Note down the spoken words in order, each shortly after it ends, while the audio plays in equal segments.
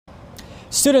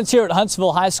Students here at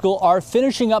Huntsville High School are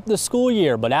finishing up the school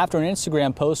year, but after an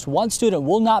Instagram post, one student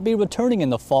will not be returning in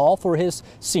the fall for his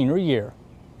senior year.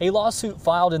 A lawsuit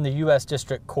filed in the U.S.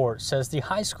 District Court says the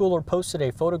high schooler posted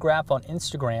a photograph on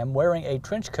Instagram wearing a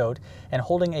trench coat and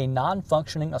holding a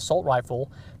non-functioning assault rifle,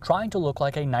 trying to look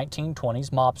like a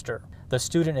 1920s mobster. The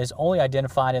student is only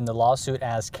identified in the lawsuit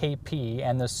as KP,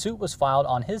 and the suit was filed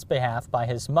on his behalf by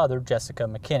his mother, Jessica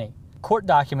McKinney. Court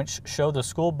documents show the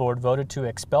school board voted to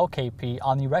expel KP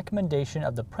on the recommendation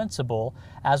of the principal,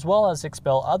 as well as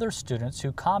expel other students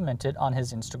who commented on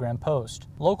his Instagram post.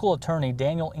 Local attorney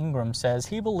Daniel Ingram says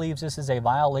he believes this is a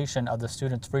violation of the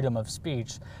student's freedom of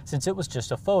speech, since it was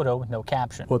just a photo with no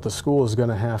caption. What the school is going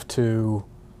to have to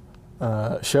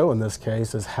show in this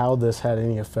case is how this had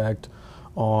any effect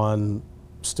on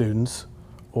students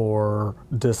or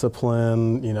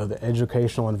discipline, the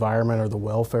educational environment or the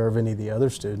welfare of any of the other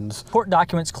students. Court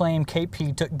documents claim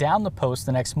KP took down the post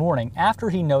the next morning after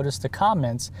he noticed the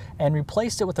comments and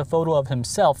replaced it with a photo of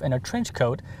himself in a trench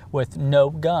coat with no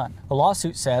gun. The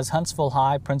lawsuit says Huntsville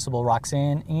High Principal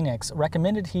Roxanne Enix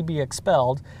recommended he be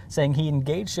expelled, saying he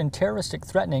engaged in terroristic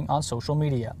threatening on social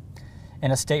media. In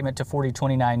a statement to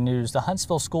 4029 News, the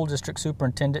Huntsville School District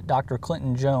Superintendent Dr.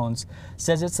 Clinton Jones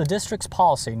says it's the district's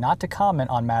policy not to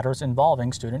comment on matters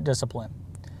involving student discipline.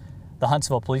 The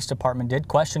Huntsville Police Department did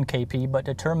question KP, but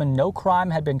determined no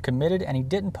crime had been committed and he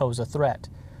didn't pose a threat.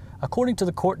 According to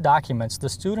the court documents, the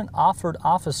student offered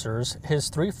officers his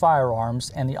 3 firearms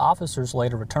and the officers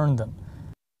later returned them.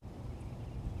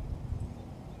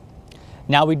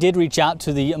 Now, we did reach out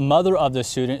to the mother of the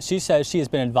student. She says she has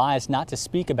been advised not to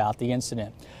speak about the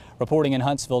incident. Reporting in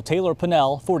Huntsville, Taylor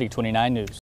Pinnell, 4029 News.